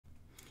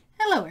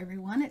Hello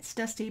everyone, it's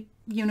Dusty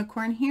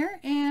Unicorn here,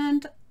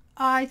 and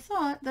I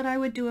thought that I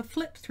would do a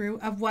flip through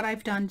of what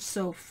I've done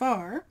so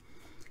far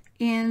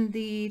in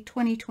the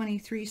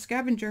 2023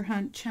 Scavenger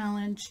Hunt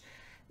challenge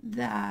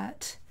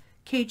that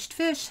Caged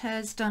Fish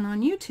has done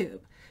on YouTube.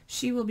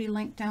 She will be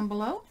linked down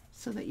below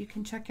so that you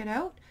can check it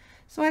out.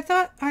 So I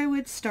thought I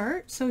would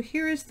start. So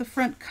here is the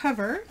front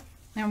cover,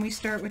 and we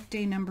start with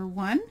day number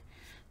 1,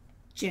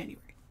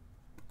 January.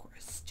 Of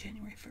course,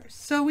 January 1st.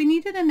 So we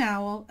needed an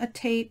owl, a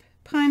tape,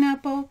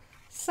 pineapple,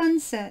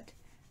 sunset,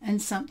 and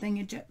something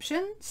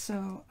Egyptian.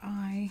 So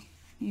I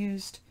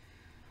used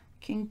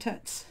King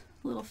Tut's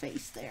little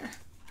face there.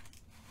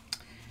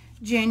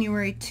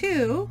 January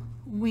 2,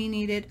 we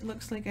needed, it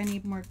looks like I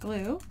need more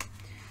glue.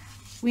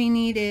 We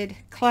needed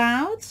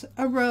clouds,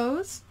 a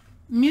rose,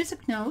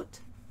 music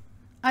note,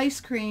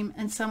 ice cream,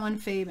 and someone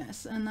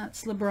famous, and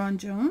that's LeBron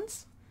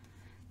Jones.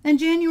 Then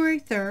January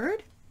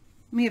 3rd,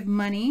 we have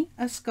money,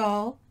 a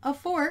skull, a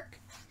fork,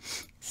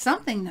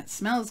 something that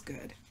smells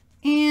good,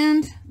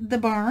 and the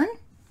barn.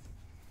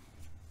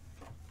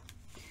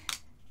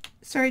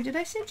 Sorry, did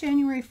I say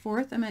January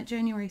 4th? I meant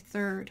January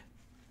 3rd.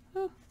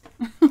 Oh.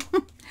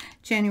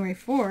 January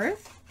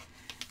 4th,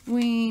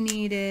 we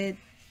needed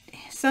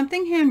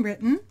something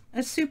handwritten, a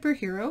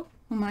superhero,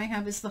 whom I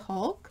have as the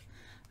Hulk,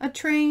 a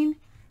train,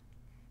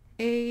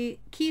 a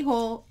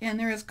keyhole, and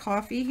there is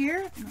coffee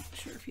here. I'm not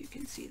sure if you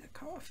can see the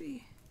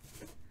coffee.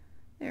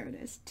 There it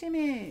is,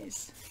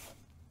 Timmy's.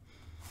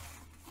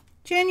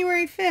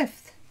 January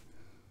 5th,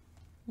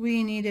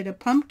 we needed a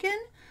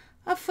pumpkin,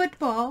 a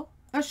football,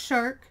 a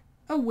shark,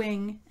 a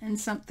wing, and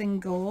something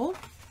gold.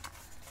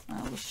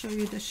 I will show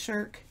you the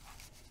shark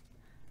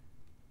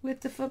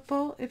with the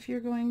football if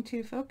you're going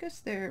to focus.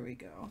 There we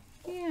go.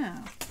 Yeah.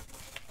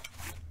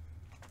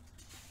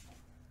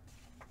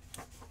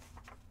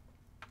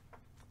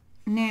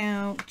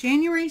 Now,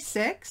 January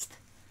 6th,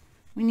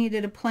 we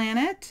needed a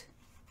planet,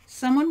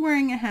 someone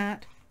wearing a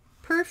hat,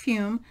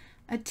 perfume,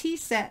 a tea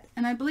set,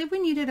 and I believe we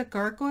needed a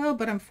gargoyle,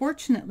 but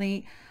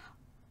unfortunately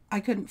I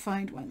couldn't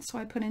find one, so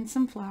I put in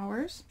some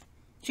flowers.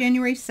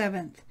 January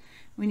 7th,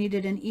 we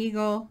needed an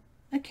eagle,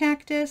 a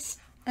cactus,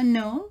 a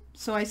gnome,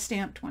 so I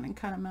stamped one and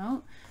cut them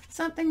out,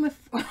 something with,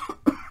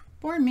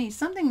 pardon me,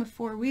 something with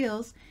 4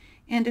 wheels,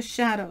 and a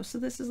shadow, so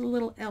this is a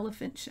little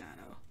elephant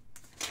shadow.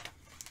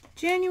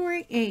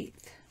 January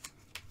 8th,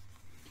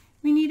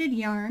 we needed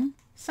yarn,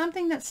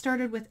 something that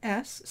started with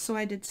S, so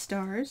I did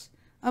stars,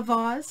 a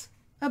vase,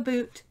 a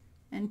boot,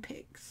 and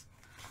pigs.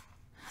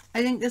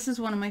 I think this is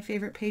one of my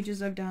favorite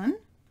pages I've done.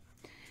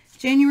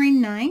 January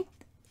 9th,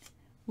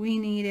 we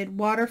needed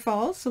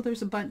waterfalls, so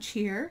there's a bunch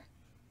here,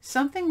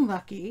 something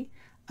lucky,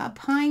 a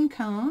pine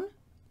cone,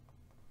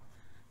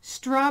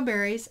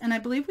 strawberries, and I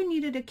believe we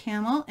needed a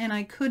camel, and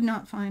I could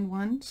not find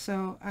one,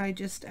 so I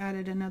just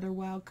added another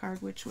wild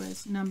card, which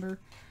was a number.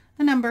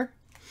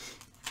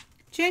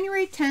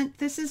 January 10th,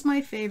 this is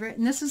my favorite,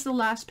 and this is the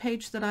last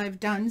page that I've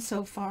done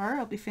so far.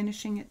 I'll be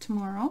finishing it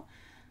tomorrow,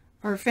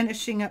 or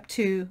finishing up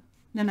to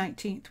the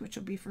 19th, which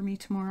will be for me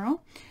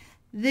tomorrow.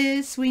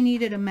 This, we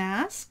needed a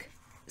mask,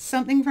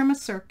 something from a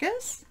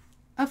circus,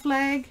 a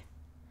flag,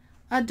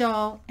 a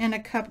doll, and a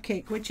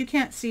cupcake, which you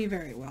can't see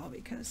very well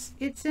because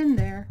it's in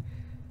there.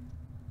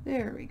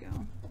 There we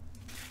go.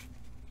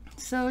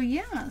 So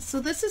yeah,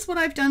 so this is what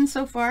I've done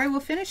so far. I will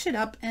finish it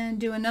up and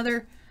do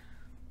another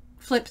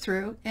flip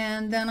through,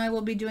 and then I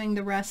will be doing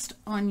the rest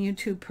on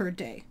YouTube per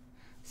day.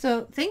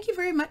 So thank you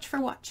very much for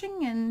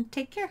watching, and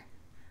take care.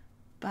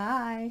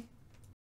 Bye.